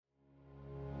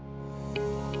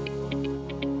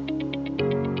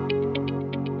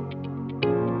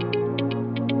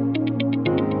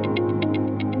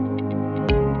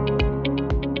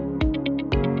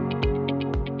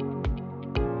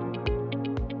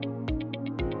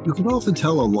You can often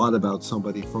tell a lot about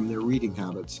somebody from their reading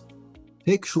habits.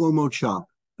 Take Shlomo Chopp,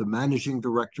 the managing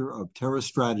director of Terra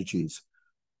Strategies.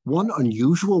 One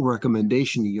unusual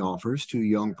recommendation he offers to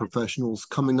young professionals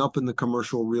coming up in the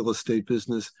commercial real estate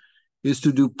business is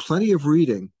to do plenty of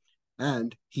reading,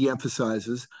 and he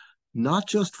emphasizes not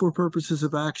just for purposes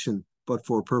of action, but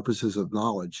for purposes of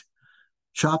knowledge.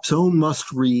 Chopp's own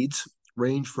must reads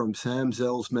range from Sam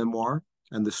Zell's memoir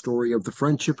and the story of the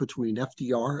friendship between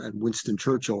FDR and Winston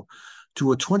Churchill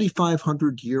to a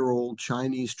 2,500-year-old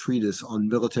Chinese treatise on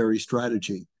military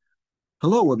strategy.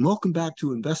 Hello, and welcome back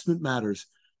to Investment Matters.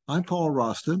 I'm Paul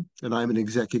Rasta, and I'm an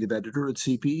executive editor at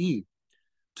CPE.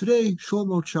 Today,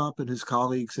 Shlomo Chopp and his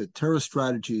colleagues at Terra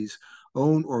Strategies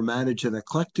own or manage an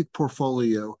eclectic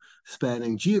portfolio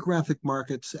spanning geographic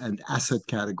markets and asset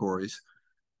categories.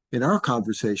 In our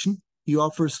conversation, he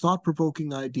offers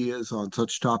thought-provoking ideas on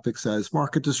such topics as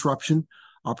market disruption,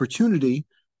 opportunity,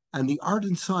 and the art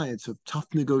and science of tough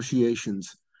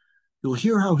negotiations. You'll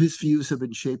hear how his views have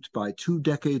been shaped by 2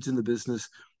 decades in the business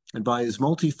and by his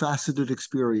multifaceted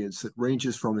experience that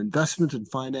ranges from investment and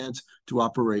finance to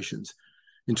operations.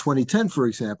 In 2010, for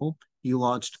example, he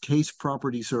launched Case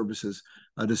Property Services,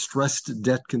 a distressed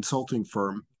debt consulting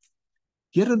firm.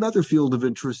 Yet another field of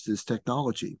interest is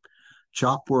technology.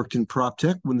 Chopp worked in prop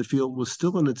tech when the field was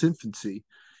still in its infancy.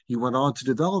 He went on to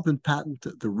develop and patent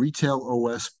the Retail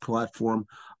OS platform,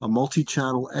 a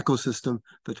multi-channel ecosystem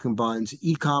that combines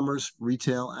e-commerce,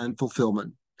 retail, and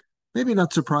fulfillment. Maybe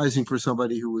not surprising for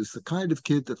somebody who was the kind of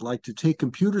kid that liked to take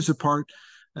computers apart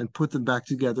and put them back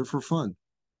together for fun.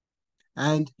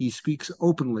 And he speaks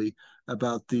openly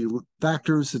about the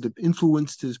factors that have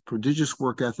influenced his prodigious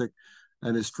work ethic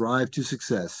and his drive to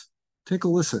success. Take a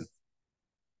listen.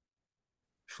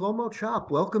 Shlomo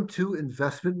Chopp, welcome to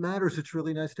Investment Matters. It's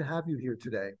really nice to have you here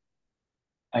today.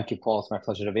 Thank you, Paul. It's my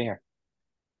pleasure to be here.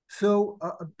 So,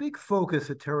 a big focus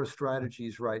at Terra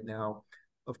Strategies right now,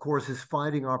 of course, is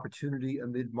finding opportunity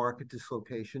amid market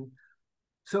dislocation.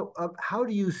 So, how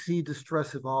do you see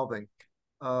distress evolving?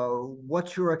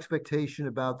 What's your expectation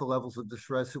about the levels of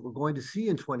distress that we're going to see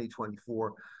in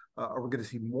 2024? Are we going to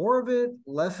see more of it,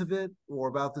 less of it, or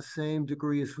about the same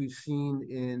degree as we've seen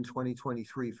in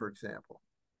 2023, for example?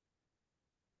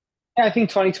 Yeah, I think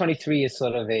 2023 is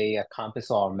sort of a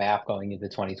compass or a map going into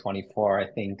 2024. I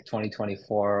think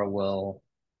 2024 will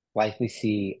likely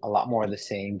see a lot more of the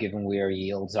same given where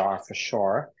yields are for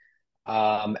sure.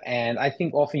 And I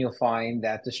think often you'll find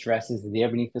that the stress is there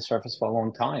beneath the surface for a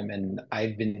long time. And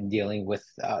I've been dealing with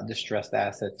distressed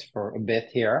assets for a bit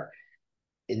here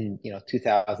in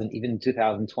 2000, even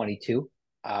 2022.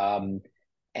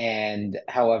 And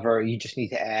however, you just need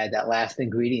to add that last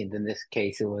ingredient. In this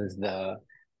case, it was the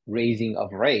raising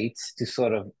of rates to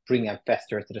sort of bring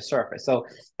investor to the surface. So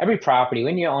every property,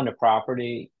 when you own a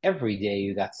property, every day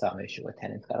you got some issue. A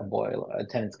tenant's got a boiler, a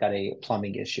tenant's got a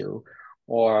plumbing issue,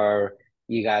 or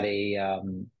you got a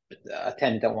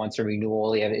tenant that wants a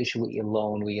renewal, you have an issue with your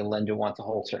loan where your lender wants to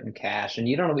hold certain cash and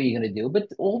you don't know what you're going to do. But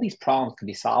all these problems can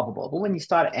be solvable. But when you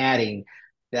start adding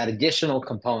that additional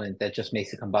component that just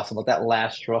makes it combustible, that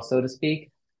last straw, so to speak,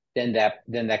 then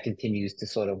that continues to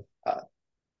sort of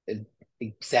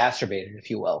exacerbate it,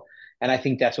 if you will. And I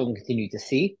think that's what we'll continue to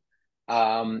see.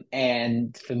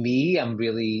 And for me, I'm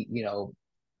really,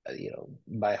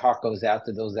 my heart goes out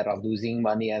to those that are losing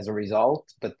money as a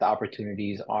result, but the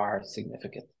opportunities are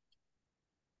significant.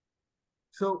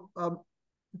 So,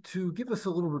 to give us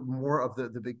a little bit more of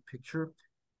the big picture,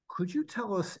 could you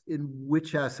tell us in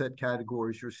which asset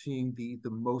categories you're seeing the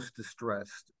most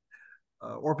distressed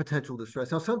or potential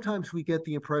distress? Now, sometimes we get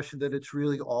the impression that it's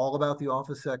really all about the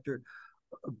office sector,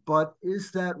 but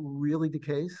is that really the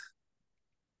case?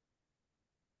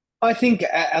 I think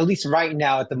at least right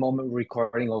now, at the moment we're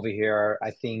recording over here,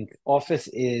 I think office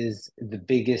is the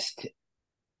biggest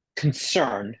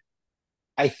concern.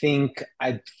 I think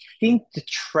um,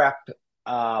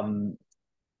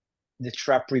 the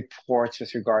trap reports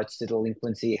with regards to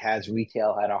delinquency has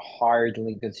retail at a higher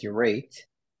delinquency rate,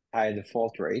 higher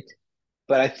default rate.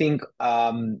 But I think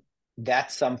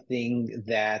that's something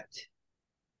that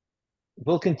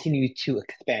will continue to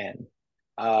expand.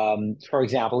 For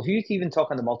example, if you even talk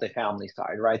on the multifamily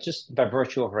side, right, just by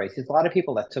virtue of race, there's a lot of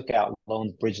people that took out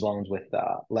loans, bridge loans with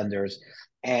lenders,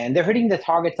 and they're hitting the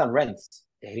targets on rents,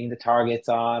 they're hitting the targets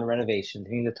on renovations,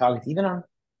 hitting the targets even on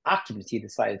occupancy,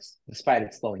 despite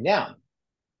it slowing down.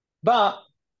 But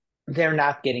they're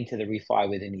not getting to the refi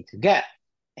where they need to get.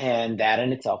 And that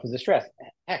in itself is the stress.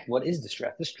 Heck, what is the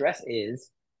stress? The stress is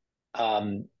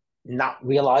um, not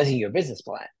realizing your business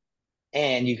plan.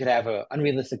 And you could have an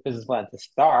unrealistic business plan to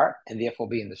start and therefore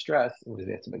be in the stress. It was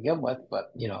there to begin with,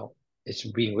 but it's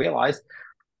being realized.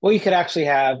 Well, you could actually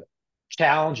have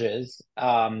challenges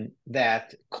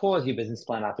that cause your business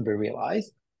plan not to be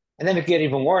realized. And then it could get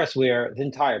even worse where the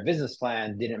entire business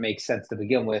plan didn't make sense to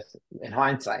begin with in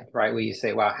hindsight, right? Where you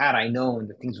say, well, had I known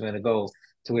that things were going to go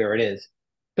to where it is.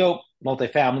 So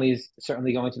multifamily is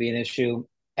certainly going to be an issue.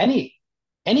 Any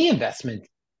any investment,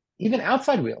 even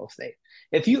outside real estate.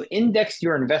 If you index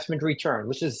your investment return,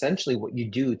 which is essentially what you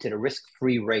do to the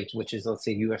risk-free rate, which is, let's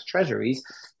say, US Treasuries,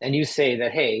 and you say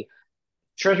that, hey,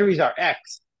 treasuries are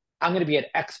X, I'm going to be at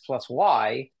X plus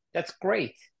Y, that's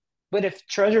great. But if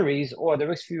treasuries or the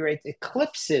risk free rate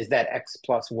eclipses that X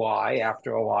plus Y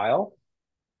after a while,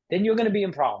 then you're going to be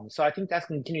in problems. So I think that's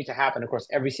going to continue to happen across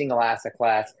every single asset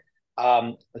class.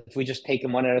 If we just take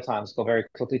them one at a time, let's go very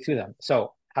quickly through them.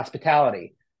 So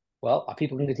hospitality, well,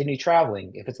 people can continue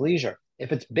traveling if it's leisure.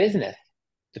 If it's business,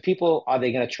 the people, are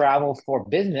they going to travel for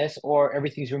business or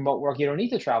everything's remote work? You don't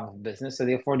need to travel for business, so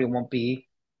therefore there won't be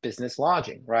business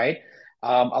lodging, right?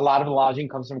 A lot of the lodging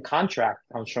comes from contract,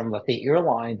 comes from, let's say,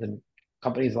 airlines and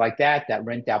companies like that that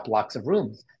rent out blocks of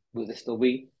rooms. Will there still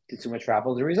be consumer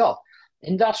travel as a result?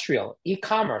 Industrial,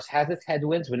 e-commerce has its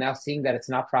headwinds. We're now seeing that it's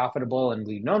not profitable, and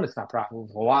we've known it's not profitable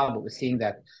for a while, but we're seeing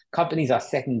that companies are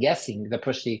second guessing the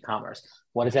push to e-commerce.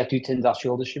 What does that do to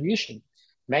industrial distribution?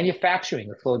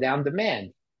 Manufacturing, a slow down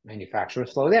demand.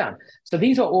 Manufacturers slow down. So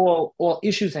these are all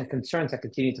issues and concerns that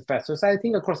continue to fester. So I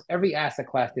think across every asset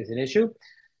class there's an issue,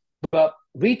 but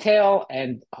retail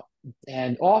and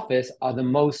office are the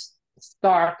most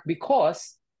stark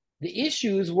because the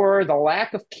issues were the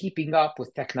lack of keeping up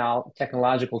with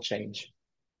technological change.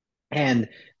 And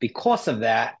because of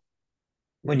that,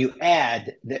 when you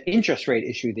add the interest rate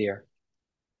issue there,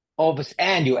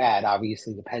 and you add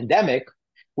obviously the pandemic,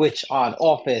 which on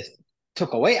office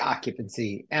took away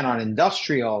occupancy, and on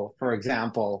industrial, for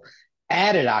example,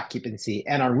 added occupancy,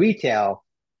 and on retail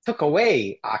took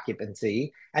away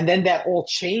occupancy, and then that all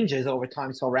changes over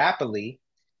time so rapidly,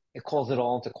 it calls it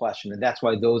all into question. And that's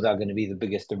why those are going to be the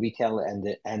biggest, the retail and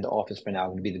the office for now are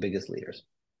going to be the biggest leaders.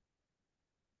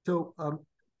 So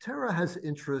Terra has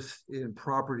interest in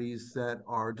properties that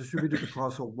are distributed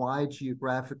across a wide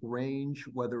geographic range,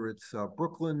 whether it's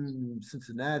Brooklyn,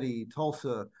 Cincinnati,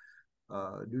 Tulsa,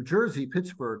 New Jersey,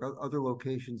 Pittsburgh, other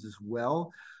locations as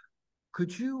well.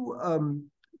 Could you,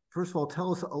 first of all,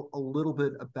 tell us a little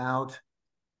bit about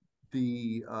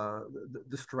the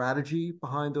strategy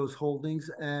behind those holdings?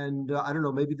 And I don't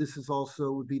know, maybe this is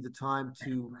also would be the time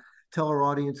to tell our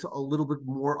audience a little bit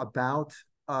more about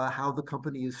how the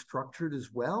company is structured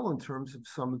as well in terms of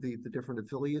some of the different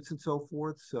affiliates and so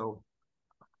forth. So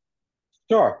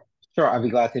Sure, sure. I'd be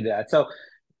glad to do that. So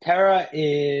Terra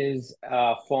is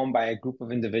formed by a group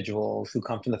of individuals who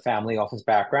come from the family office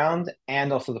background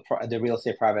and also the real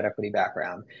estate private equity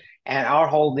background. And our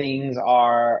holdings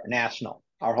are national.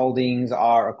 Our holdings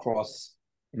are across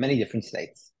many different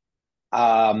states.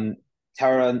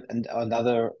 Terra and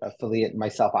another affiliate,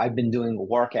 myself, I've been doing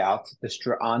workouts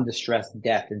on distressed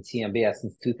debt in CMBS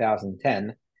since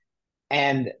 2010.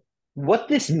 And what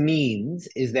this means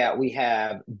is that we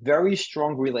have very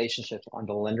strong relationships on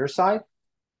the lender side,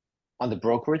 on the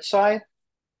brokerage side,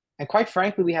 and quite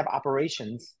frankly, we have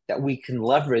operations that we can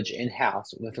leverage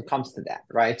in-house if it comes to that,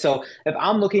 right? So if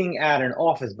I'm looking at an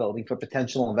office building for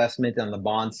potential investment on the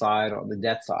bond side or the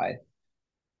debt side,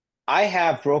 I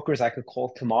have brokers I could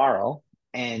call tomorrow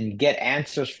and get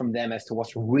answers from them as to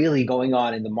what's really going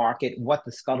on in the market, what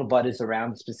the scuttlebutt is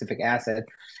around the specific asset.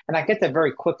 And I get that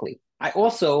very quickly. I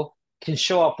also can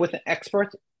show up with an expert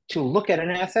to look at an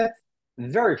asset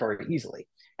very, very easily.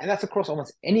 And that's across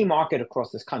almost any market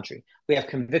across this country. We have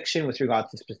conviction with regards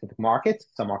to specific markets.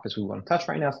 Some markets we want to touch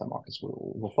right now, some markets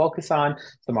we'll focus on,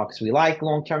 some markets we like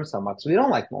long-term, some markets we don't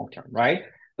like long-term, right?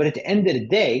 But at the end of the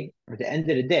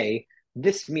day,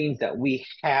 this means that we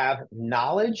have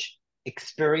knowledge,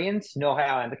 experience,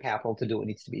 know-how, and the capital to do what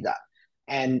needs to be done.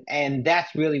 And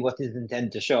that's really what this is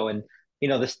intended to show. And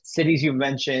the cities you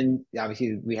mentioned,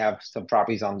 obviously we have some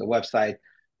properties on the website.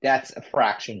 That's a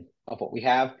fraction of what we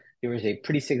have. There is a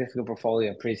pretty significant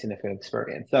portfolio and pretty significant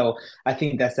experience. So I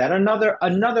think that's that.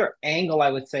 Another angle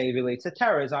I would say relates to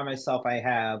Terra is I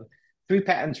have 3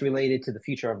 patents related to the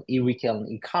future of e-retail and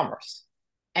e-commerce.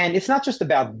 And it's not just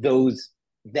about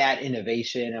that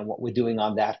innovation and what we're doing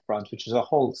on that front, which is a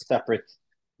whole separate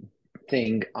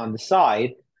thing on the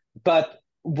side. But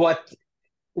what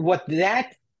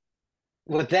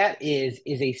that is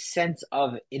a sense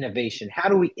of innovation. How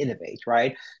do we innovate,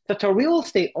 right? So to a real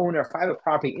estate owner, private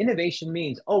property, innovation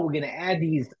means, we're going to add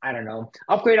these, I don't know,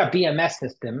 upgrade our BMS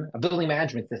system, a building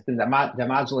management system that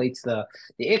modulates the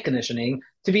air conditioning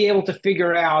to be able to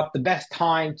figure out the best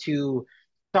time to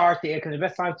start the because the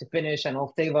best time to finish, and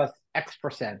it'll save us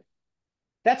X%.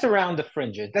 That's around the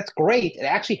fringes. That's great. It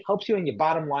actually helps you in your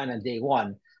bottom line on day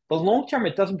one. But long term,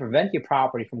 it doesn't prevent your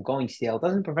property from going stale. It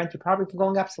doesn't prevent your property from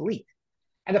going obsolete.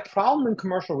 And the problem in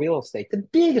commercial real estate, the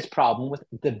biggest problem with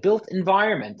the built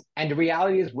environment, and the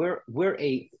reality is we're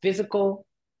physical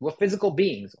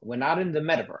beings. We're not in the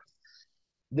metaverse.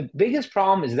 The biggest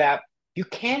problem is that you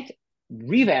can't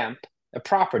revamp a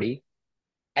property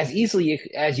as easily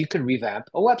as you could revamp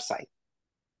a website.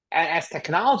 And as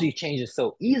technology changes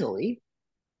so easily,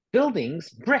 buildings,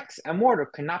 bricks, and mortar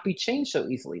cannot be changed so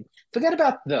easily. Forget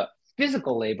about the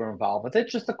physical labor involved with it,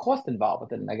 just the cost involved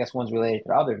with it. And I guess one's related to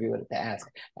the other if you were to ask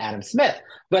Adam Smith.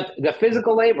 But the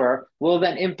physical labor will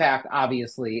then impact,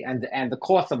 obviously, and the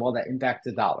cost of all that impacts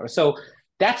the dollar. So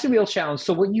that's a real challenge.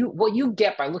 So what you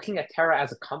get by looking at Terra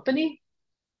as a company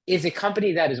is a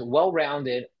company that is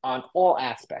well-rounded on all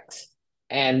aspects.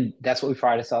 And that's what we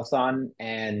pride ourselves on.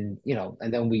 And,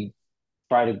 and then we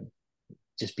try to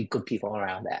just be good people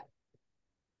around that.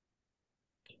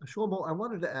 Shlomo, I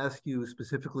wanted to ask you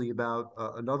specifically about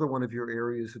another one of your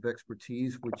areas of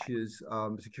expertise, which is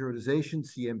securitization,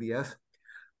 CMBS.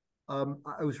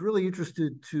 I was really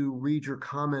interested to read your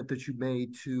comment that you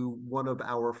made to one of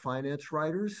our finance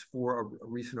writers for a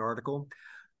recent article.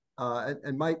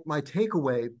 And my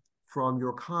takeaway from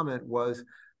your comment was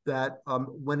that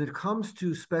when it comes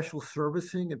to special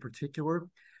servicing in particular,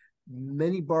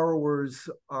 many borrowers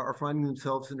are finding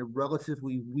themselves in a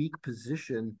relatively weak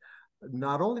position,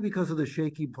 not only because of the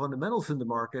shaky fundamentals in the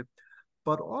market,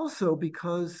 but also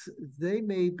because they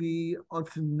may be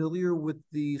unfamiliar with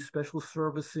the special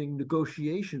servicing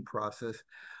negotiation process.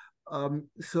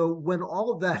 So when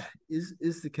all of that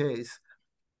is the case,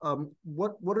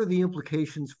 what are the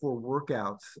implications for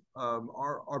workouts?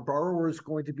 Are borrowers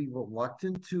going to be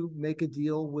reluctant to make a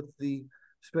deal with the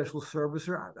special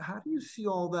servicer? How do you see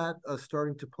all that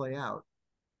starting to play out?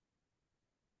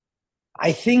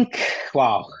 I think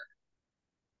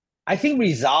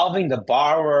resolving the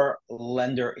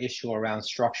borrower-lender issue around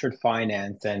structured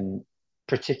finance, and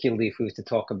particularly if we were to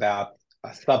talk about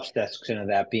a subsection of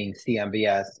that being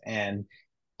CMBS and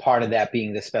part of that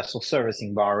being the special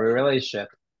servicing borrower relationship,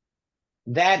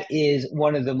 that is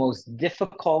one of the most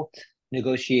difficult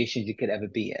negotiations you could ever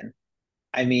be in.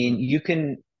 I mean, you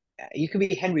can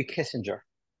be Henry Kissinger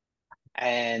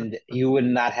and you would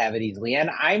not have it easily. And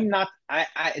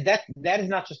that is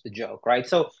not just a joke, right?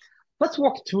 So let's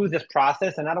walk through this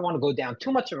process. And I don't want to go down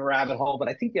too much of a rabbit hole, but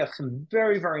I think there are some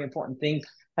very, very important things.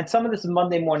 And some of this is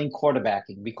Monday morning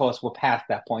quarterbacking because we're past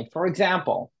that point. For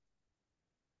example,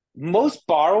 most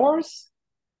borrowers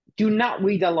do not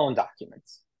read their loan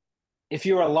documents. If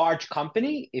you're a large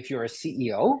company, if you're a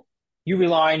CEO, you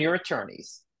rely on your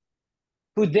attorneys,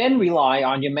 who then rely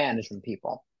on your management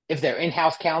people. If they're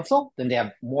in-house counsel, then they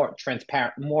have more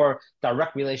transparent, more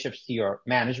direct relationships to your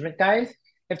management guys.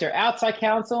 If they're outside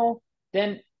counsel,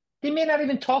 then they may not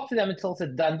even talk to them until it's a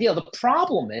done deal. The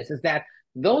problem is that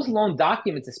those loan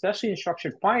documents, especially in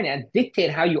structured finance,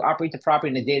 dictate how you operate the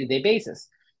property on a day-to-day basis.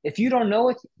 If you don't know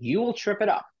it, you will trip it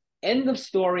up. End of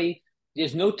story.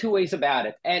 There's no two ways about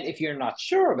it. And if you're not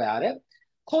sure about it,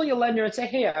 call your lender and say,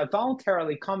 hey, I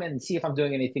voluntarily come in and see if I'm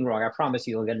doing anything wrong. I promise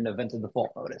you'll get an event of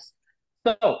default notice.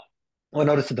 Or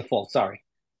notice of default, sorry.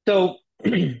 So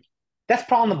that's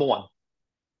problem number one.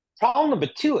 Problem number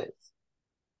two is,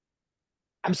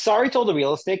 I'm sorry to all the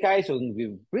real estate guys who are going to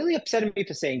be really upset at me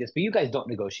for saying this, but you guys don't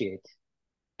negotiate.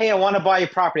 Hey, I want to buy your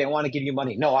property. I want to give you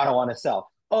money. No, I don't want to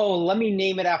sell. Oh, let me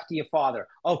name it after your father.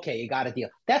 Okay, you got a deal.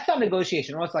 That's not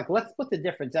negotiation. Or it's like, let's put the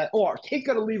difference at, or take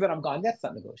it or leave it, I'm gone. That's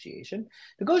not negotiation.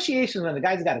 Negotiation is when the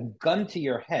guy's got a gun to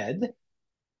your head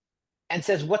and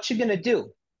says, what you going to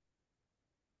do?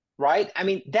 Right? I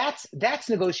mean, that's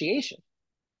negotiation.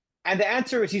 And the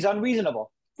answer is he's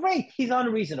unreasonable. Great, he's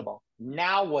unreasonable.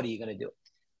 Now what are you going to do?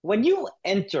 When you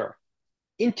enter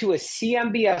into a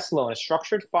CMBS loan, a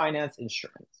structured finance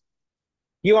insurance,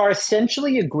 you are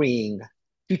essentially agreeing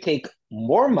to take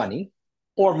more money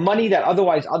or money that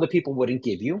otherwise other people wouldn't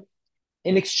give you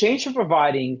in exchange for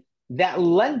providing that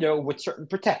lender with certain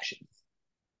protections.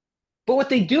 But what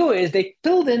they do is they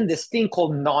filled in this thing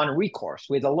called non-recourse,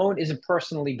 where the loan isn't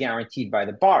personally guaranteed by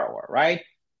the borrower, right?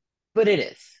 But it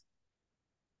is.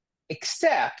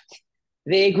 Except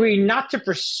they agree not to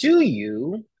pursue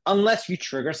you unless you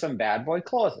trigger some bad boy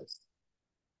clauses.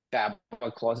 Bad boy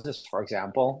clauses, for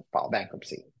example, file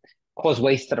bankruptcy, cause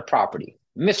waste to the property,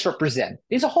 misrepresent.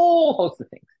 There's a whole host of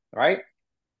things, right?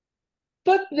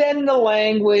 But then the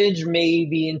language may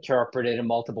be interpreted in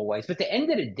multiple ways. But at the end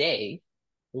of the day,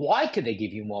 why could they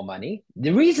give you more money?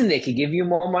 The reason they could give you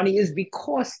more money is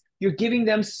because you're giving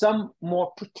them some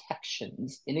more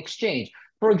protections in exchange.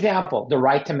 For example, the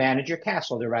right to manage your cash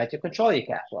flow, the right to control your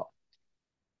cash flow.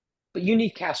 But you need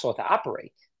cash flow to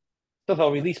operate. So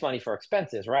they'll release money for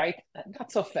expenses, right?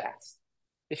 Not so fast.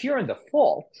 If you're in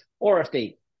default, or if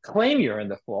they claim you're in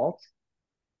default,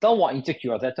 they'll want you to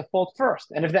cure that default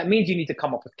first. And if that means you need to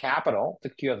come up with capital to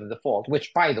cure the default,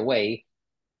 which, by the way,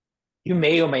 you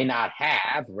may or may not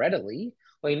have readily,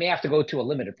 or you may have to go to a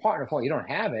limited partner for it, you don't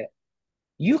have it,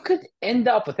 you could end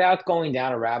up, without going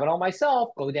down a rabbit hole myself,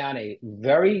 go down a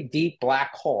very deep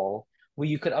black hole where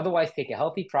you could otherwise take a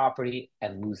healthy property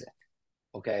and lose it.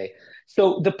 Okay.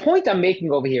 So the point I'm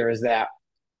making over here is that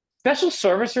special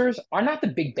servicers are not the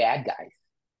big bad guys.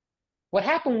 What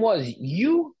happened was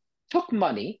you took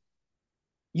money,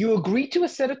 you agreed to a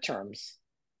set of terms.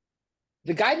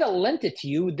 The guy that lent it to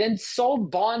you then sold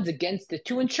bonds against it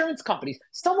to insurance companies,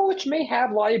 some of which may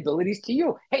have liabilities to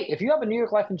you. Hey, if you have a New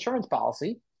York Life insurance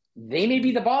policy, they may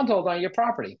be the bondholder on your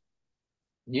property.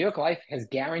 New York Life has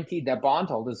guaranteed that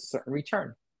bondholders a certain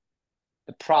return.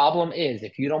 The problem is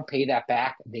if you don't pay that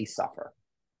back, they suffer.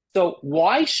 So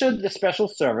why should the special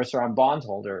servicer on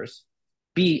bondholders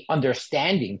be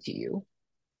understanding to you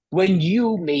when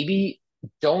you maybe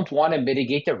don't want to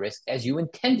mitigate the risk as you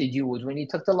intended you would when you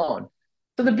took the loan?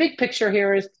 So the big picture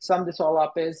here is, to sum this all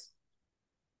up, is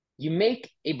you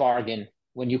make a bargain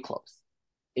when you close.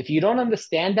 If you don't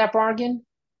understand that bargain,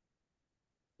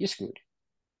 you're screwed.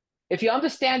 If you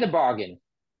understand the bargain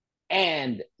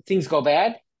and things go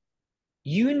bad,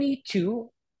 you need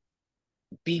to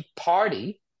be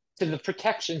party to the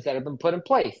protections that have been put in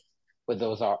place, whether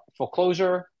those are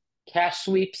foreclosure, cash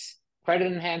sweeps,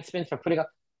 credit enhancements for putting up.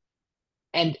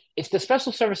 And if the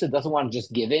special servicer doesn't want to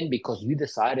just give in because you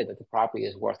decided that the property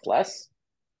is worth less,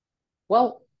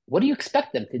 well, what do you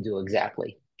expect them to do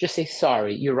exactly? Just say,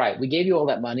 sorry, you're right. We gave you all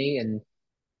that money,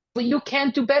 but you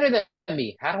can't do better than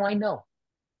me. How do I know?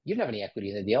 You don't have any equity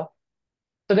in the deal.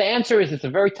 So the answer is it's a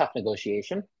very tough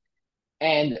negotiation.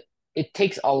 And it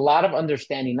takes a lot of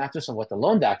understanding, not just of what the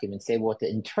loan documents say, but what the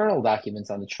internal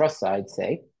documents on the trust side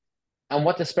say, and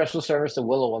what the special servicer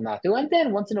will or will not do. And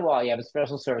then once in a while, you have a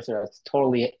special servicer that's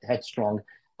totally headstrong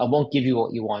and won't give you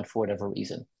what you want for whatever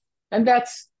reason. And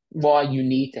that's why you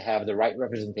need to have the right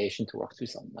representation to work through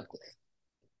something like this.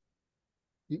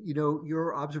 You know,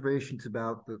 your observations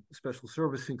about the special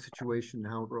servicing situation,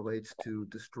 how it relates to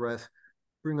distress,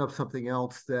 bring up something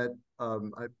else that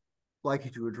I'd like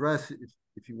you to address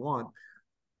if you want,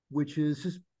 which is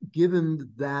just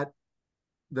given that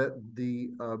the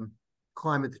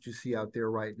climate that you see out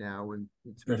there right now in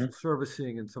special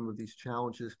servicing and some of these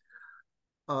challenges,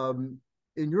 in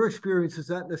your experience, does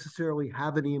that necessarily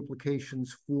have any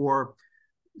implications for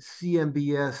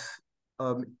CMBS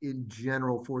in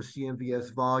general, for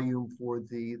CMBS volume, for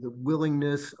the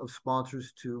willingness of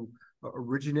sponsors to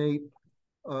originate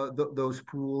those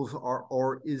pools,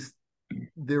 or is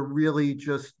there really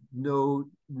just no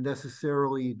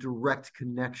necessarily direct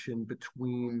connection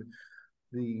between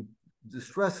the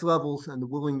distress levels and the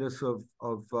willingness of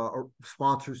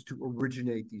sponsors to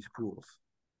originate these pools?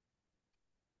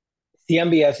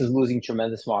 CMBS is losing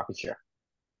tremendous market share,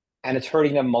 and it's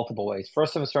hurting them multiple ways.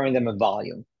 First of all, it's hurting them in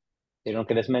volume. They don't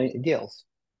get as many deals.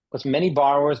 Because many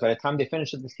borrowers, by the time they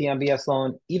finish with the CMBS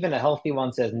loan, even a healthy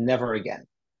one says never again.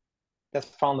 That's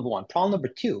problem number one. Problem number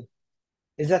two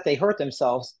is that they hurt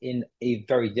themselves in a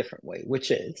very different way,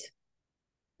 which is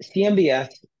CMBS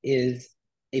is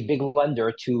a big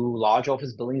lender to large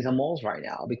office buildings and malls right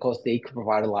now because they could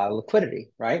provide a lot of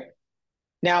liquidity, right?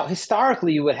 Now,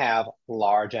 historically, you would have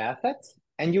large assets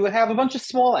and you would have a bunch of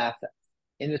small assets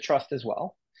in the trust as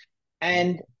well.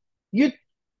 And you'd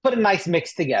put a nice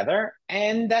mix together,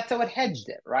 and that's how it hedged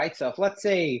it, right? So if, let's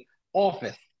say,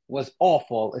 office was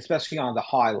awful, especially on the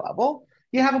high level,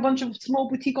 you have a bunch of small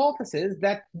boutique offices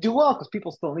that do well because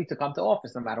people still need to come to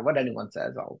office no matter what anyone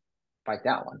says. I'll fight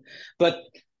that one. But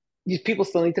these people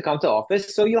still need to come to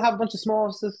office, so you'll have a bunch of small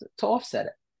offices to offset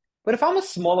it. But if I'm a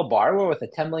smaller borrower with a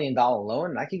 $10 million loan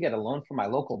and I can get a loan from my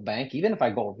local bank, even if I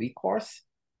go recourse,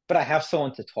 but I have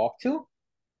someone to talk to,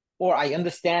 or I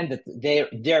understand that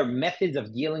their methods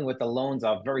of dealing with the loans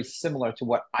are very similar to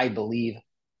what I believe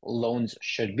loans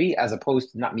should be, as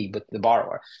opposed to, not me, but the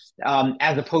borrower,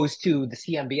 as opposed to the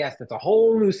CMBS, that's a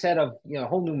whole new set of, a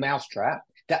whole new mousetrap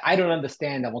that I don't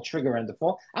understand that will trigger a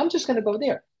default. I'm just going to go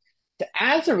there. So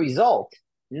as a result,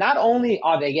 not only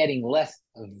are they getting less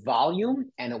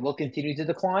volume and it will continue to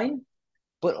decline,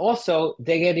 but also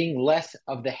they're getting less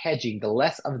of the hedging, the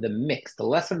less of the mix, the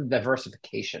less of the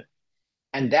diversification.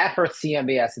 And that hurts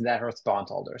CMBS and that hurts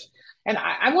bondholders. And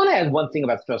I want to add one thing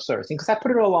about special servicing because I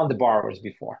put it all on the borrowers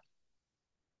before.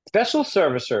 Special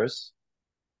servicers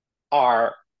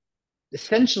are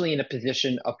essentially in a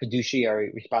position of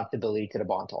fiduciary responsibility to the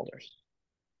bondholders.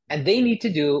 And they need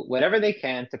to do whatever they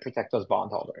can to protect those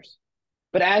bondholders.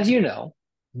 But as you know,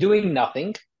 doing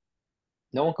nothing,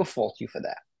 no one can fault you for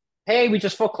that. Hey, we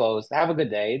just foreclosed. Have a good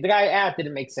day. The guy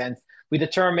didn't make sense. We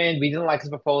determined we didn't like his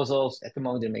proposals. At the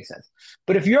moment, it didn't make sense.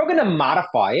 But if you're going to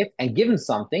modify it and give him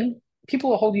something,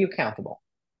 people will hold you accountable.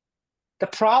 The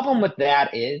problem with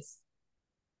that is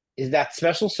that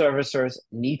special servicers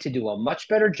need to do a much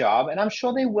better job, and I'm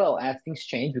sure they will as things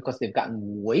change because they've gotten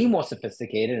way more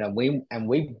sophisticated and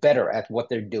way better at what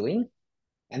they're doing,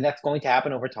 and that's going to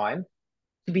happen over time,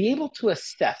 to be able to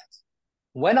assess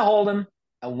when to hold them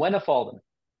and when to fold them.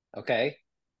 Okay.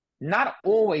 Not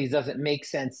always does it make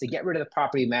sense to get rid of the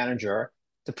property manager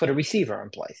to put a receiver in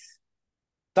place.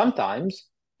 Sometimes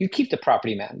you keep the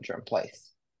property manager in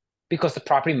place because the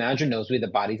property manager knows where the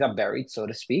bodies are buried, so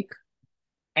to speak,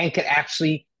 and can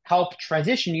actually help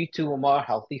transition you to a more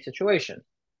healthy situation.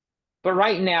 But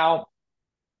right now,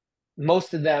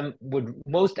 most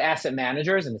asset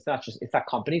managers, and it's not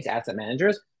companies, asset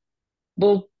managers,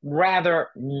 will rather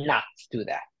not do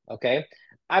that. Okay.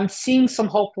 I'm seeing some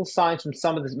hopeful signs from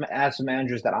some of the asset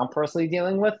managers that I'm personally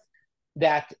dealing with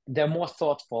that they're more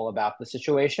thoughtful about the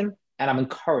situation, and I'm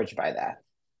encouraged by that.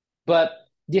 But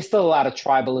there's still a lot of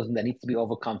tribalism that needs to be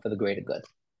overcome for the greater good.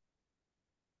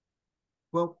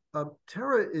 Well,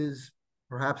 Terra is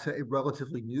perhaps a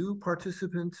relatively new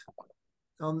participant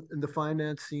in the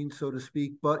finance scene, so to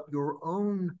speak, but your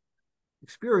own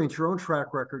experience, your own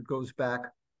track record goes back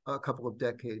a couple of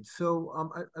decades. So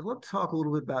I'd love to talk a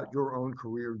little bit about your own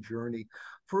career journey.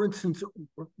 For instance,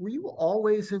 were you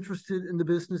always interested in the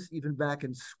business, even back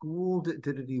in school? Did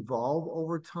it evolve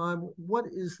over time? What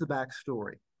is the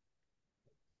backstory?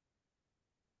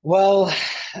 Well,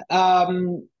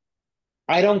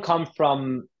 I don't come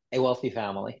from a wealthy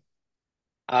family.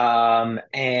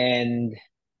 And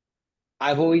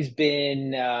I've always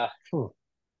been,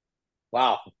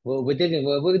 wow, we're doing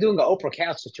an Oprah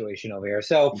couch situation over here.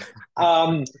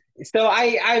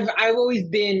 I've always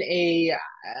been a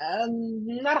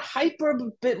not a hyper, but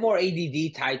a bit more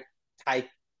ADD type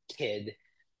kid,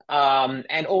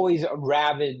 and always a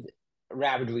rabid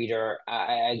reader.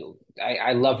 I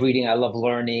love reading. I love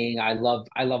learning. I love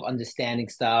understanding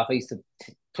stuff. I used to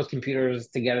put computers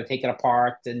together, take it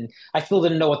apart, and I still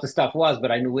didn't know what the stuff was,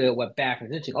 but I knew where it went back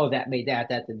and oh, that made that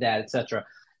did that, etc.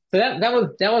 So that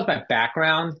was my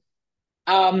background.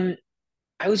 Um,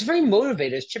 I was very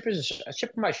motivated. A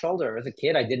chip on my shoulder as a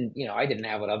kid. I didn't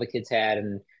have what other kids had,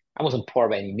 and I wasn't poor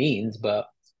by any means, but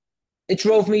it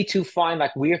drove me to find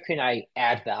like where can I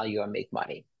add value and make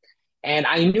money. And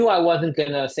I knew I wasn't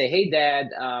gonna say, "Hey, Dad,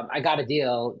 I got a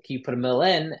deal. Can you put a mill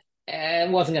in?" And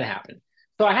it wasn't gonna happen.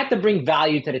 So I had to bring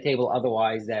value to the table,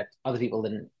 otherwise that other people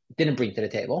didn't bring to the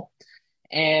table,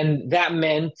 and that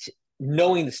meant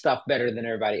knowing the stuff better than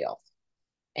everybody else.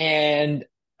 And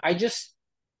I just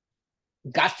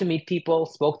got to meet people,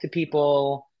 spoke to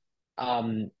people,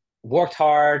 um, worked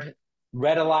hard,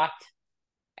 read a lot,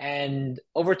 and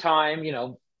over time,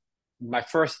 my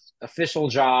first official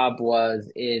job was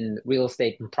in real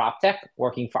estate and prop tech,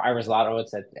 working for Iris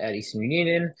Lotowitz at Eastern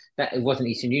Union. It wasn't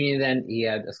Eastern Union then. He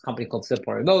had this company called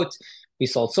Simple Remote. We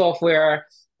sold software,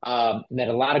 met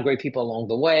a lot of great people along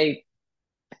the way,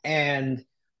 and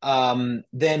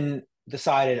then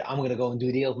decided I'm going to go and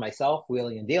do deals myself,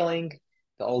 wheeling and dealing.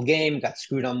 The old game, got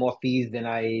screwed on more fees than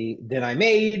I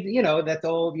made. That's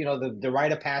all. The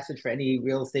rite of passage for any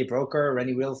real estate broker or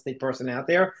any real estate person out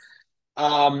there.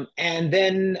 And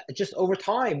then just over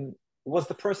time was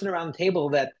the person around the table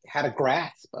that had a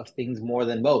grasp of things more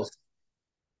than most.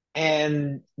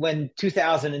 And when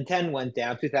 2010 went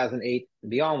down, 2008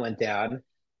 and beyond went down,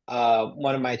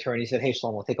 one of my attorneys said, "Hey,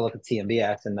 Shlomo, take a look at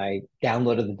CMBS." And I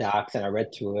downloaded the docs and I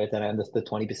read through it and I understood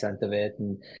 20% of it.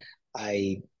 And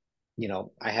I,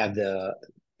 I had the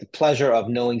pleasure of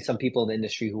knowing some people in the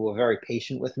industry who were very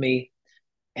patient with me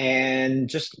and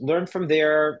just learned from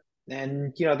there.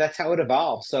 And, that's how it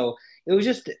evolved. So it was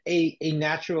just a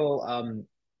natural,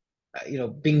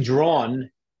 being drawn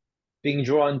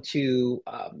to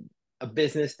a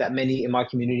business that many in my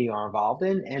community are involved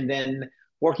in, and then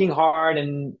working hard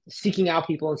and seeking out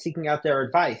people and seeking out their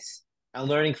advice and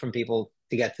learning from people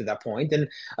to get to that point. And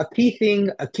a key thing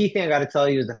I got to tell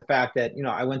you is the fact that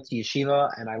I went to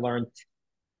yeshiva and I learned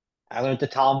the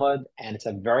Talmud, and it's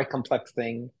a very complex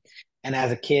thing. And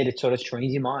as a kid, it sort of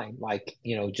trains your mind, like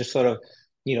just sort of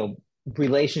you know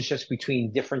relationships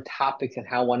between different topics and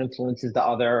how one influences the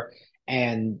other,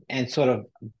 and sort of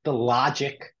the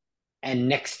logic and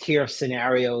next tier of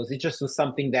scenarios. It just was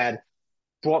something that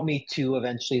brought me to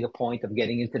eventually the point of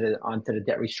getting onto the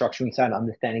debt restructuring side,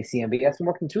 understanding CMBS and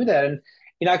working through that.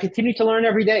 And I continue to learn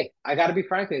every day. I got to be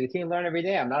frank, I continue to learn every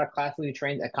day. I'm not a classically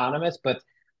trained economist, but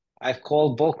I've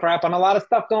called bullcrap on a lot of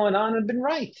stuff going on and been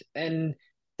right. And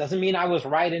doesn't mean I was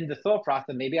right in the thought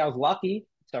process. Maybe I was lucky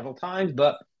several times,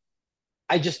 but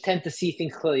I just tend to see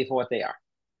things clearly for what they are.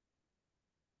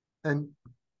 And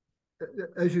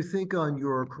as you think on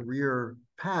your career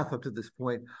path up to this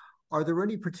point, are there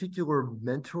any particular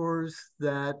mentors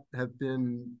that have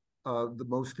been the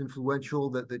most influential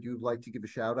that you'd like to give a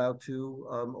shout out to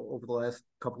over the last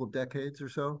couple of decades or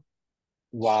so?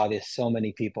 Wow, there's so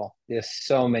many people. There's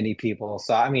so many people.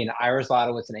 So I mean, Iris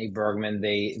Lodowitz and Abe Bergman,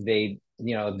 they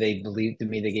believed in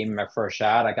me. They gave me my first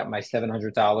shot. I got my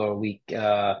 $700 a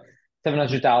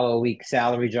week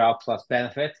salary job plus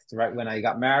benefits right when I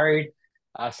got married.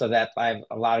 So that I'm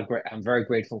very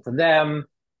grateful to them.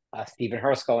 Stephen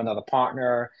Hersko, another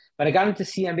partner. When I got into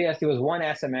CMBS, there was one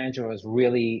asset manager who was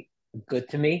really good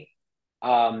to me.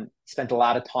 Spent a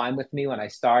lot of time with me when I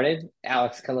started.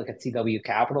 Alex Killick at CW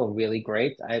Capital, really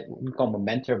great. I wouldn't call him a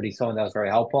mentor, but he's someone that was very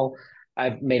helpful.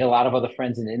 I've made a lot of other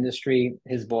friends in the industry.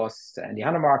 His boss, Andy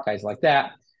Huntermark, guys like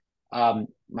that.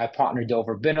 My partner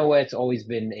Dover Binowitz, always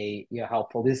been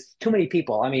helpful. There's too many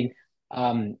people. I mean,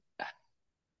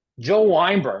 Joe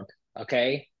Weinberg,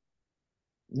 okay,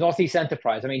 Northeast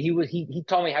Enterprise. I mean, he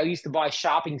told me how he used to buy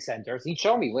shopping centers. He'd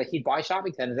show me where he'd buy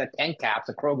shopping centers at 10 caps,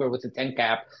 a Kroger with a 10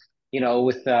 cap,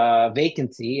 with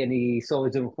vacancy, and he sold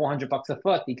it to $400 a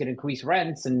foot. He could increase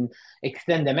rents and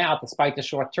extend them out despite the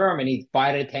short term, and he'd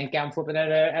buy it at a 10 cap, flip it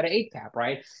at an 8 cap,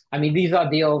 right? I mean, these are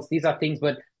deals, these are things,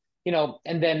 but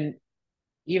and then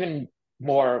even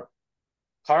more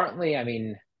currently, I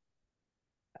mean,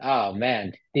 oh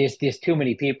man, there's too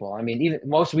many people. I mean, even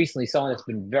most recently, someone that's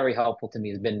been very helpful to me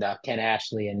has been Ken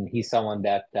Ashley, and he's someone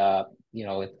that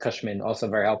with Cushman also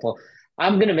very helpful.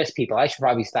 I'm gonna miss people. I should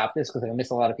probably stop this because I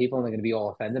miss a lot of people, and they're gonna be all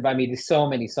offended. But I mean, there's so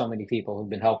many people who've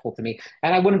been helpful to me,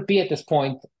 and I wouldn't be at this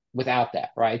point without that,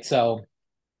 right? So,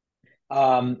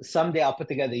 someday I'll put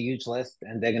together a huge list,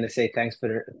 and they're gonna say thanks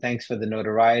for the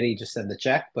notoriety. Just send the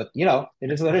check, but it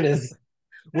is what it is.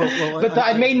 But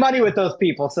I made money with those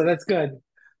people, so that's good.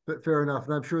 But fair enough.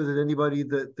 And I'm sure that anybody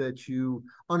that you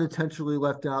unintentionally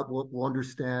left out will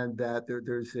understand that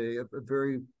there's a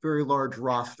very, very large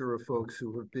roster of folks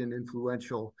who have been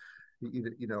influential,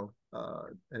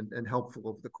 and helpful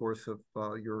over the course of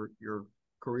your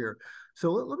career.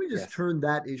 So let me just turn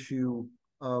that issue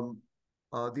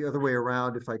the other way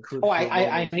around, if I could. Oh,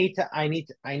 I need to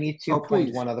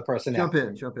point one other person out.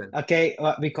 Jump in. Okay,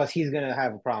 because he's gonna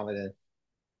have a problem with it.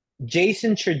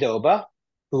 Jason Cherdoba,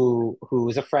 who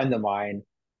is a friend of mine,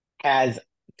 has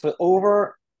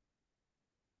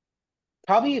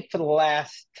probably for the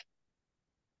last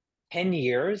 10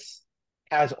 years,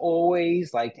 has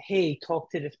always like, hey, talk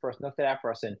to this person, talk to that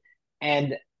person.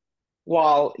 And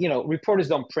while, reporters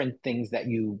don't print things that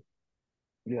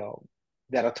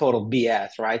that are total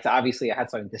BS, right? So obviously I had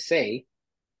something to say,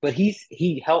 but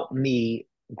he helped me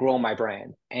grow my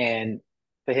brand. And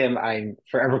for him, I'm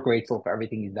forever grateful for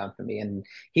everything he's done for me. And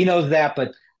he knows that,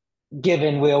 but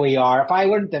given where we are, if I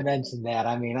wouldn't have mentioned that,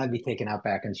 I mean, I'd be taken out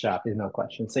back in shop. There's no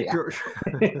question. So yeah. Sure.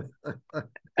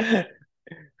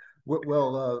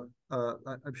 Well,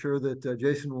 I'm sure that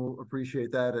Jason will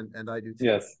appreciate that, and I do too.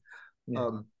 Yes.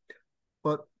 Yeah.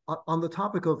 But on the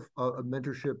topic of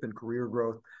mentorship and career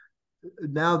growth,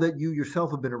 now that you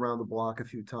yourself have been around the block a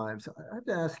few times, I have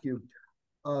to ask you,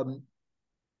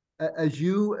 as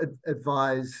you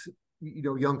advise,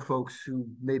 young folks who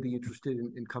may be interested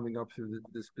in coming up through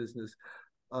this business,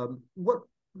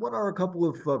 what are a couple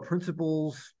of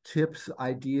principles, tips,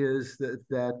 ideas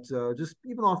that just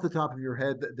even off the top of your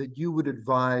head that you would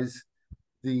advise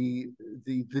the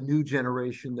new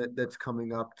generation that's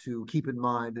coming up to keep in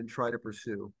mind and try to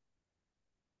pursue?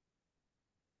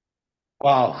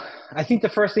 Well, I think the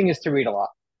first thing is to read a lot.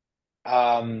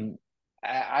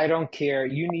 I don't care.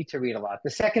 You need to read a lot. The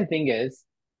second thing is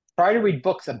try to read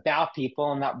books about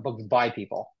people and not books by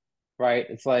people, right?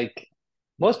 It's like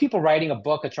most people writing a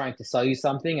book are trying to sell you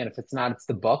something, and if it's not, it's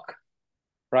the book,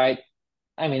 right?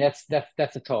 I mean, that's a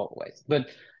total waste.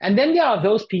 And then there are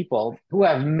those people who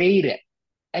have made it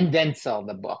and then sell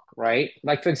the book, right?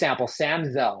 Like for example, Sam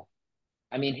Zell.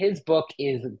 I mean, his book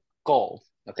is gold,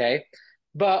 okay?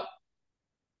 But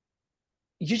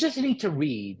you just need to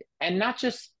read, and not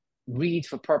just read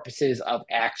for purposes of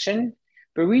action,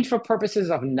 but read for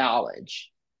purposes of knowledge.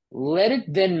 Let it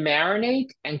then marinate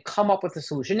and come up with a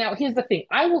solution. Now, here's the thing.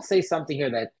 I will say something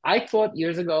here that I thought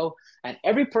years ago, and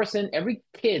every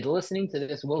kid listening to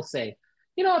this will say,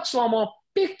 you know what, Shlomo,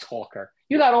 big talker.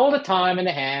 You got all the time in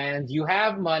the hands. You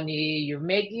have money. You're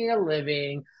making a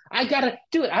living. I gotta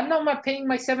do it. I'm not paying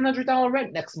my $700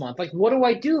 rent next month. Like, what do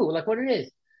I do? Like, what it is?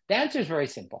 The answer is very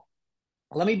simple.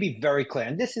 Let me be very clear,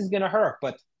 and this is gonna hurt,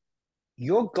 but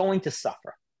you're going to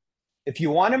suffer. If you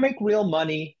want to make real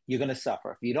money, you're going to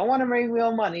suffer. If you don't want to make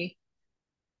real money,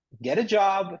 get a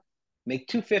job, make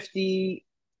 250,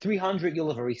 300. You'll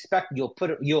have a respect.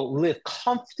 You'll live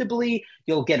comfortably.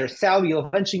 You'll get a salary. You'll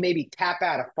eventually maybe tap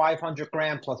out a 500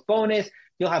 grand plus bonus.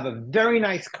 You'll have a very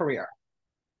nice career.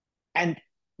 And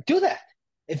do that.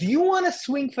 If you want to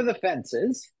swing for the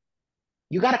fences,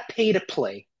 you got to pay to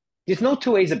play. There's no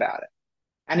two ways about it.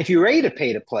 And if you're ready to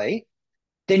pay to play,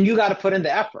 then you got to put in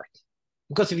the effort.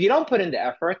 Because if you don't put in the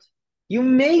effort, you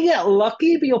may get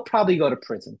lucky, but you'll probably go to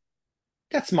prison.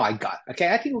 That's my gut. Okay.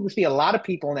 I think there'll be a lot of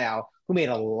people now who made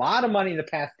a lot of money in the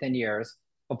past 10 years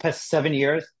or past 7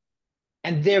 years,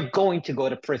 and they're going to go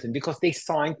to prison because they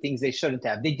signed things they shouldn't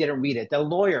have. They didn't read it. The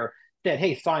lawyer said,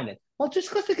 hey, sign it. Well, just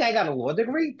because the guy got a law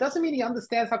degree doesn't mean he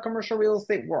understands how commercial real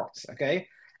estate works. Okay.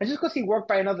 And just because he worked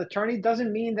by another attorney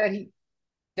doesn't mean that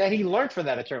he learned from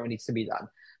that attorney what needs to be done.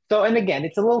 So, and again,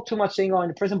 it's a little too much saying going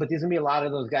to prison, but there's going to be a lot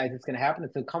of those guys that's going to happen.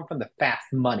 It's going to come from the fast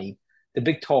money, the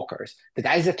big talkers, the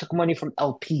guys that took money from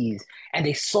LPs and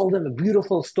they sold them a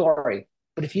beautiful story.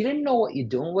 But if you didn't know what you're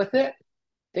doing with it,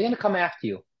 they're going to come after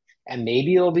you. And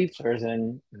maybe it'll be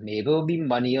prison, maybe it'll be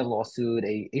money, a lawsuit,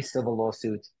 a civil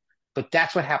lawsuit. But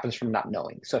that's what happens from not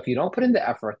knowing. So if you don't put in the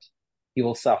effort, you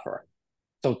will suffer.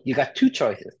 So you got two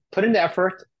choices. Put in the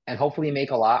effort and hopefully you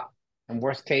make a lot. And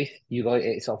worst case, you go get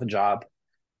yourself a job.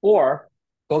 Or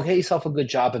go get yourself a good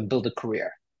job and build a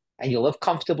career. And you'll live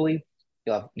comfortably.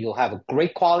 You'll have a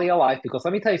great quality of life. Because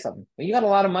let me tell you something. When you got a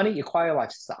lot of money, your quality of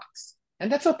life sucks.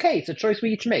 And that's okay. It's a choice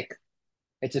we each make.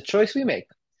 It's a choice we make.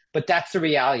 But that's the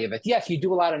reality of it. Yes, you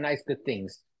do a lot of nice, good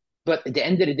things. But at the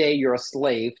end of the day, you're a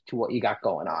slave to what you got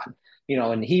going on. You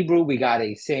know, in Hebrew, we got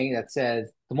a saying that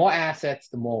says, the more assets,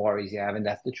 the more worries you have. And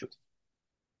that's the truth.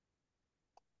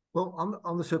 Well,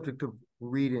 on the subject of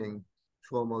reading,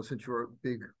 Shlomo, since you're a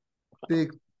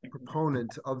big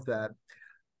proponent of that,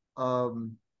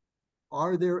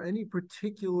 are there any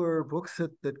particular books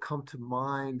that come to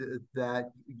mind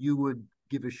that you would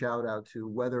give a shout out to,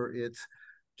 whether it's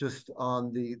just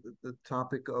on the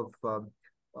topic of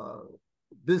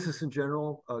business in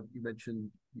general? You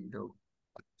mentioned,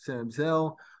 Sam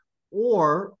Zell,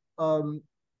 or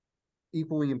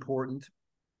equally important,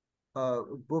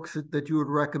 books that you would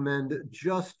recommend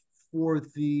just for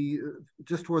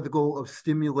the goal of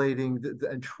stimulating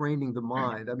and training the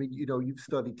mind. I mean, you've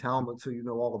studied Talmud, so you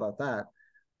know all about that,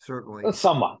 certainly.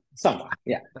 Somewhat,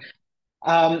 yeah.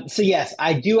 So yes,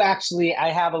 I do actually.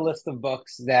 I have a list of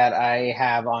books that I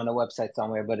have on a website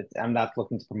somewhere, but I'm not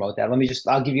looking to promote that.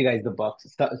 I'll give you guys the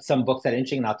books, some books that are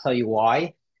interesting, and I'll tell you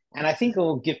why. And I think it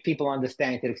will give people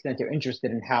understanding to the extent they're interested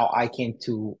in how I came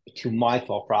to my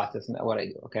thought process and what I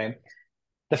do. Okay.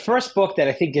 The first book that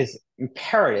I think is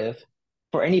imperative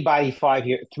for anybody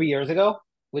 3 years ago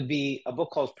would be a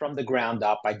book called From the Ground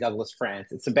Up by Douglas France.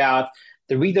 It's about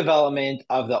the redevelopment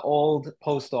of the old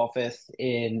post office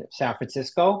in San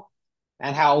Francisco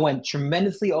and how it went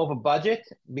tremendously over budget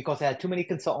because it had too many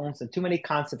consultants and too many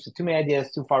concepts and too many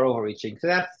ideas, too far overreaching. So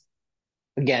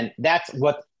that's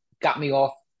what got me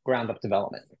off ground up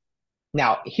development.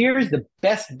 Now, here's the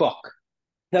best book,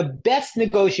 the best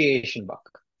negotiation book.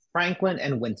 Franklin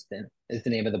and Winston is the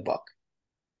name of the book.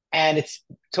 And it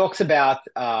talks about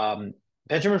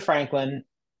Benjamin Franklin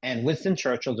and Winston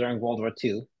Churchill during World War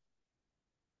II.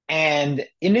 And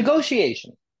in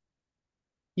negotiation,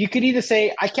 you could either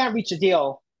say, I can't reach a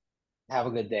deal, have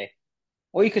a good day,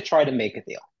 or you could try to make a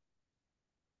deal.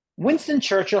 Winston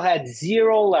Churchill had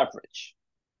zero leverage.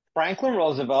 Franklin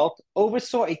Roosevelt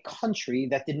oversaw a country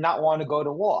that did not want to go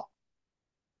to war.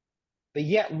 But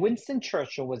yet Winston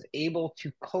Churchill was able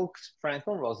to coax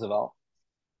Franklin Roosevelt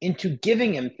into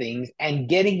giving him things and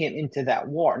getting him into that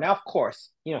war. Now, of course,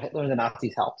 Hitler and the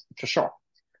Nazis helped, for sure.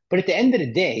 But at the end of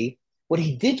the day, what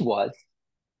he did was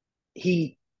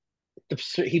he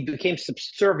became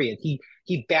subservient.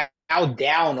 He bowed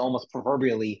down almost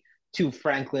proverbially to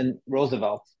Franklin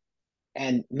Roosevelt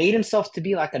and made himself to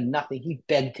be like a nothing. He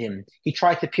begged him. He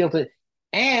tried to appeal to,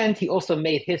 and he also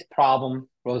made his problem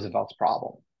Roosevelt's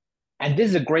problem. And this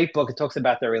is a great book. It talks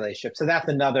about their relationship. So that's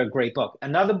another great book.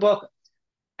 Another book,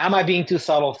 Am I Being Too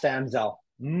Subtle? Sam Zell.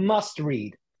 Must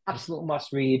read. Absolute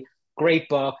must read. Great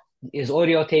book. His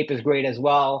audio tape is great as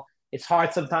well. It's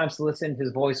hard sometimes to listen.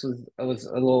 His voice was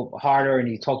a little harder and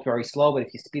he talked very slow, but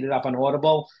if you speed it up on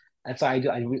Audible, And so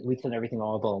we turn everything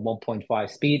all about 1.5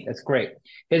 speed. That's great.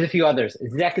 Here's a few others.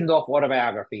 Zeckendorf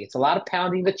autobiography. It's a lot of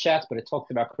pounding the chest, but it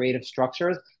talks about creative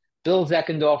structures. Bill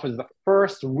Zeckendorf was the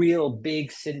first real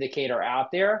big syndicator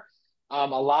out there. A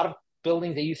lot of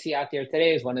buildings that you see out there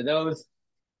today is one of those.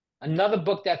 Another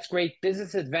book that's great,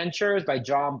 Business Adventures by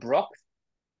John Brooks.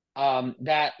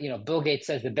 That, Bill Gates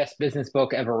says the best business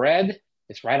book ever read.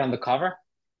 It's right on the cover.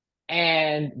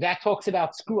 And that talks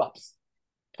about screw ups,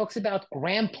 talks about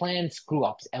grand plan screw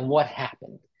ups and what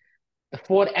happened. The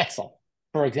Ford Edsel,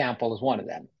 for example, is one of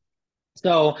them.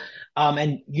 So,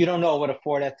 and you don't know what a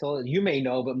Ford Edsel is. You may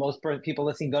know, but most people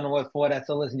listening don't know what a Ford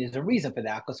Edsel is. And there's a reason for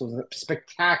that, because it was a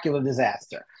spectacular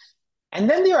disaster. And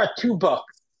then there are two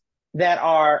books that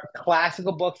are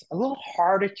classical books, a little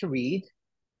harder to read,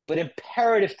 but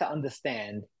imperative to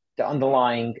understand the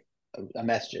underlying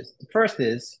messages. The first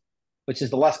is, which is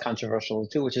the less controversial of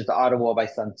the two, which is The Art of War by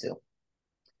Sun Tzu.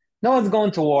 No one's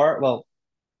going to war. Well,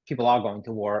 people are going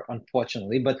to war,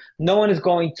 unfortunately, but no one is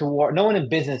going to war. No one in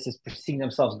business is seeing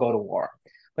themselves go to war.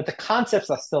 But the concepts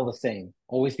are still the same.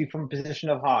 Always be from a position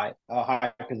of high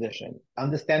position.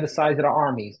 Understand the size of the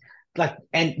armies.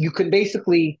 And you can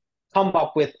basically come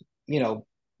up with,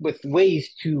 with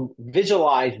ways to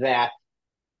visualize that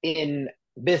in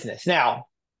business. Now,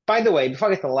 by the way, before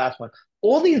I get to the last one,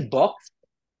 all these books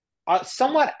are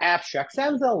somewhat abstract.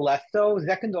 Samsel less so,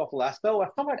 Zeckendorf less so,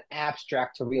 are somewhat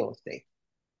abstract to real estate.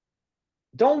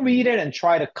 Don't read it and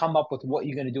try to come up with what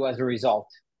you're going to do as a result.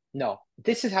 No,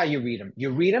 this is how you read them.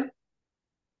 You read them,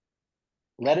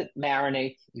 let it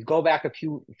marinate. You go back a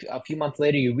few months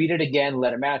later, you read it again,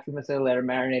 let it marinate. A few months later, let it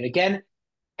marinate again,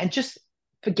 and just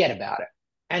forget about it.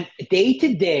 And day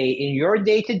to day, in your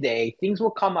day to day, things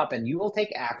will come up, and you will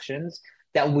take actions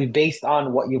that will be based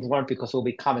on what you've learned, because it will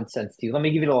be common sense to you. Let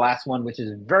me give you the last one, which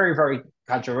is very, very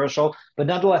controversial, but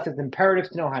nonetheless, it's imperative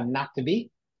to know how not to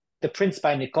be. The Prince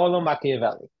by Niccolo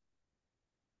Machiavelli.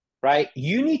 Right?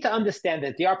 You need to understand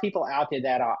that there are people out there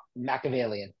that are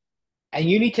Machiavellian, and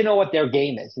you need to know what their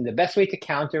game is. And the best way to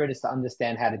counter it is to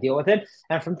understand how to deal with it.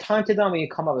 And from time to time, when you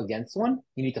come up against one,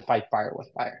 you need to fight fire with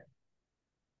fire.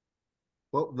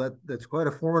 Well, that's quite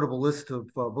a formidable list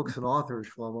of books and authors,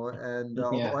 Shlomo. And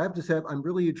although I have to say, I'm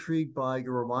really intrigued by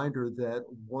your reminder that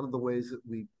one of the ways that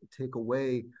we take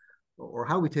away, or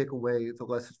how we take away the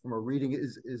lessons from our reading,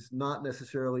 is not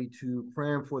necessarily to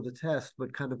cram for the test,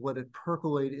 but kind of let it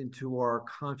percolate into our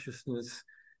consciousness,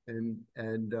 and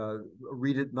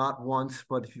read it not once,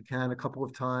 but if you can, a couple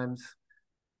of times,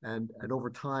 and over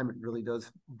time, it really does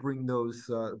bring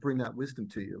that wisdom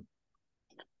to you.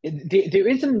 There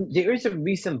is a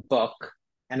recent book,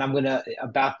 and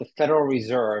about the Federal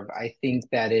Reserve. I think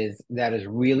that is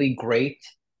really great.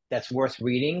 That's worth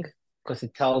reading, because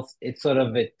it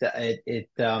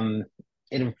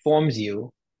informs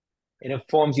you. It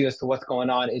informs you as to what's going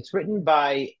on. It's written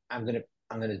by, I'm gonna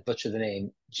butcher the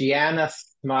name, Gianna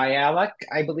Smialek,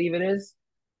 I believe it is.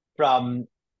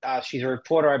 She's a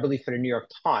reporter, I believe, for the New York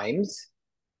Times.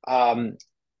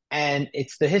 And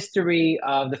it's the history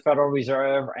of the Federal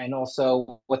Reserve, and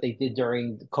also what they did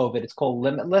during COVID. It's called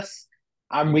Limitless.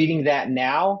 I'm reading that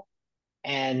now,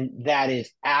 and that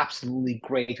is absolutely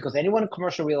great, because anyone in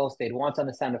commercial real estate wants to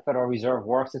understand the Federal Reserve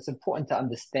works. It's important to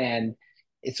understand.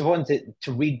 It's important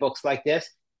to read books like this.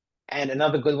 And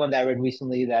another good one that I read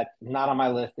recently that's not on my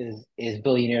list is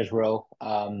Billionaires Row,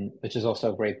 which is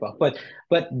also a great book. But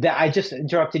I just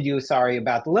interrupted you. Sorry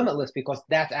about the Limitless, because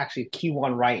that's actually a key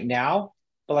one right now.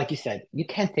 But like you said, you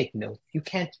can't take notes. You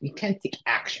can't take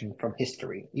action from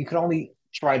history. You can only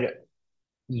try to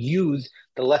use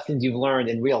the lessons you've learned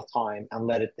in real time and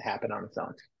let it happen on its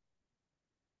own.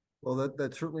 Well,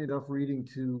 that's certainly enough reading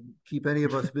to keep any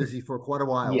of us busy for quite a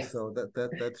while. Yes. So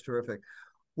that's terrific.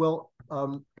 Well,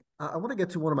 I want to get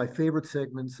to one of my favorite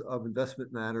segments of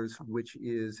Investment Matters, which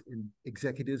is in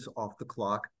Executives Off the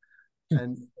Clock.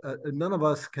 And none of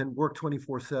us can work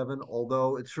 24/7,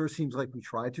 although it sure seems like we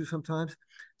try to sometimes.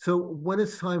 So when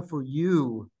it's time for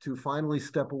you to finally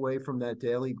step away from that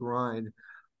daily grind,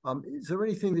 is there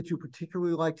anything that you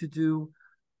particularly like to do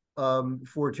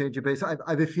for a change of pace? I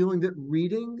have a feeling that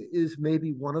reading is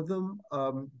maybe one of them,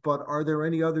 but are there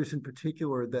any others in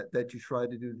particular that you try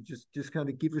to do to just kind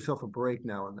of give yourself a break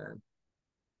now and then?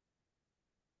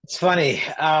 It's funny.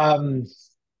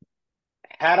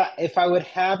 If I would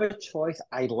have a choice,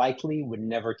 I likely would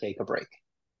never take a break.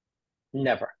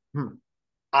 Never.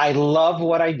 I love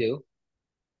what I do,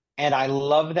 and I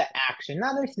love the action.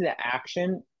 Not necessarily the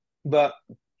action, but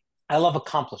I love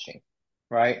accomplishing,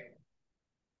 right?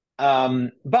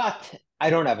 But I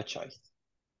don't have a choice.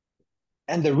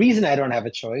 And the reason I don't have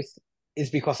a choice is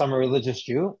because I'm a religious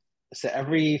Jew, So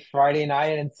every Friday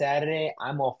night and Saturday,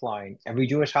 I'm offline. Every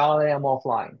Jewish holiday, I'm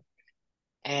offline.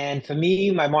 And for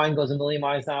me, my mind goes a million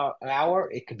miles an hour.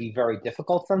 It could be very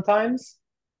difficult sometimes,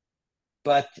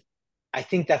 but I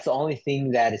think that's the only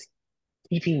thing that is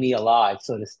keeping me alive,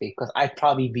 so to speak, because I'd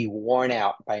probably be worn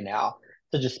out by now.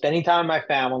 So just spending time with my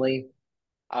family,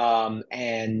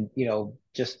 and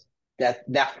just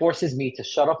that forces me to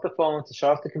shut off the phone, to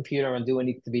shut off the computer, and do what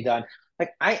needs to be done.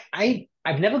 Like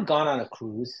I've never gone on a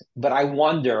cruise, but I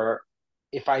wonder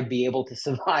if I'd be able to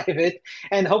survive it.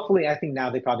 And hopefully, I think now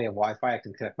they probably have Wi-Fi. I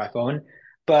can connect my phone,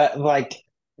 but like.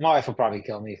 My wife would probably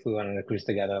kill me if we went on a cruise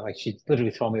together. Like she'd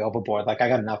literally throw me overboard. Like I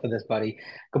got enough of this, buddy.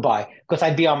 Goodbye. Because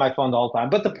I'd be on my phone the whole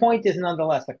time. But the point is,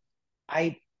 nonetheless, like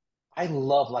I I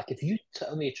love like if you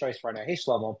tell me a choice right now, hey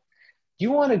Shlomo, do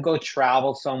you want to go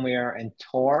travel somewhere and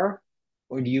tour,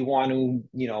 or do you want to,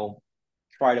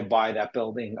 try to buy that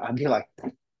building? I'd be like,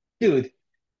 dude,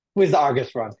 where's the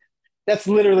Argus run? That's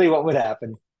literally what would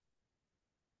happen.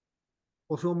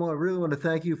 Well, Shlomo, I really want to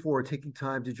thank you for taking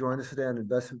time to join us today on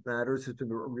Investment Matters. It's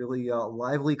been a really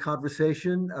lively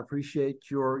conversation. I appreciate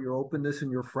your openness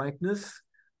and your frankness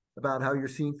about how you're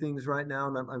seeing things right now,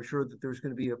 and I'm sure that there's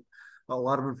going to be a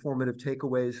lot of informative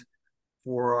takeaways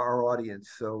for our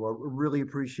audience. So really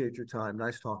appreciate your time.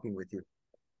 Nice talking with you.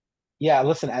 Yeah,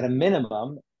 listen, at a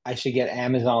minimum, I should get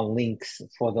Amazon links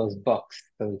for those books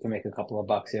so we can make a couple of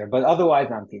bucks here. But otherwise,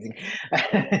 no, I'm teasing.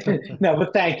 No,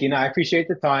 but thank you. No, I appreciate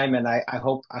the time, and I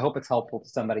hope it's helpful to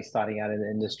somebody starting out in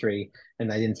the industry,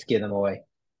 and I didn't scare them away.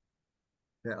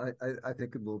 Yeah, I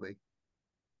think it will be.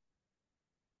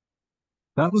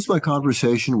 That was my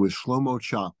conversation with Shlomo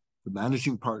Chopp, the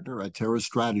managing partner at Terra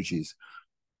Strategies.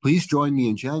 Please join me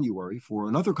in January for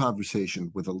another conversation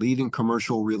with a leading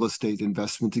commercial real estate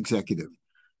investment executive.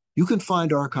 You can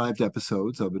find archived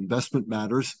episodes of Investment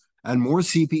Matters and more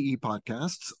CPE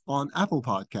podcasts on Apple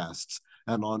Podcasts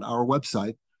and on our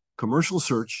website,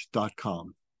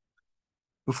 commercialsearch.com.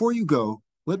 Before you go,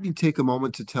 let me take a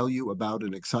moment to tell you about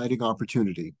an exciting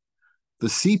opportunity. The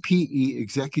CPE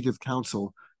Executive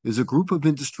Council is a group of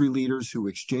industry leaders who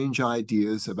exchange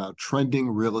ideas about trending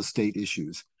real estate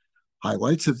issues.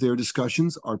 Highlights of their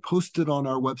discussions are posted on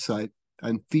our website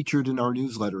and featured in our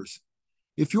newsletters.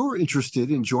 If you're interested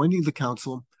in joining the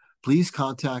council, please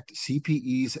contact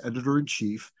CPE's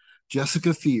editor-in-chief,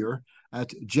 Jessica Fear,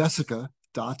 at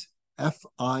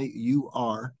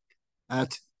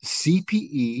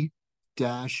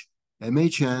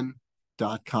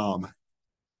jessica.fiur@cpe-mhn.com.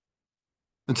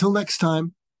 Until next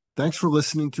time, thanks for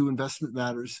listening to Investment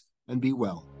Matters, and be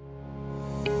well.